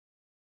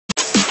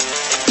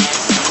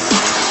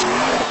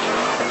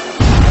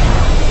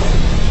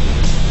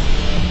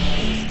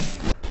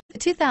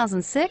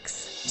2006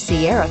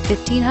 Sierra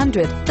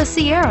 1500. The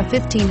Sierra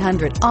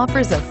 1500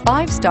 offers a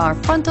 5-star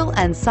frontal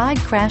and side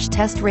crash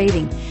test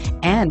rating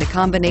and a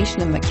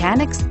combination of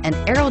mechanics and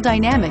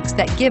aerodynamics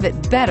that give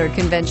it better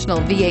conventional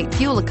V8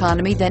 fuel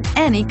economy than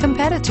any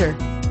competitor.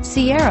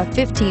 Sierra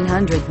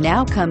 1500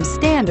 now comes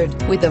standard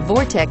with a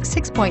Vortex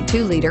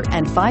 6.2-liter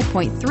and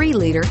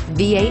 5.3-liter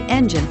V8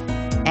 engine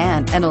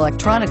and an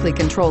electronically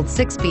controlled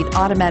 6-speed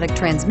automatic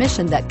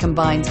transmission that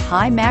combines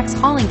high max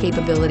hauling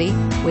capability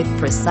with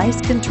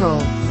precise control.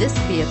 This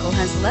vehicle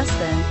has less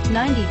than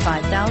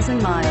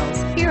 95,000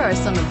 miles. Here are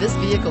some of this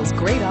vehicle's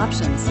great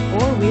options: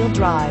 4-wheel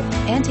drive,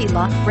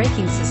 anti-lock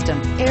braking system,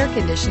 air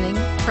conditioning,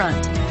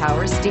 front,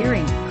 power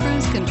steering,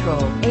 cruise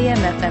control,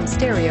 AM/FM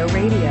stereo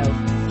radio,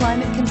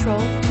 climate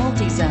control,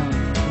 multi-zone,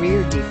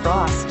 rear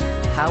defrost,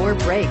 power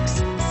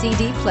brakes,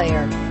 CD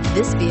player.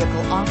 This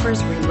vehicle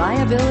offers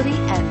reliability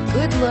and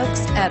good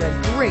looks at a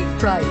great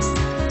price.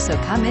 So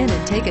come in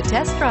and take a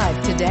test drive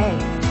today.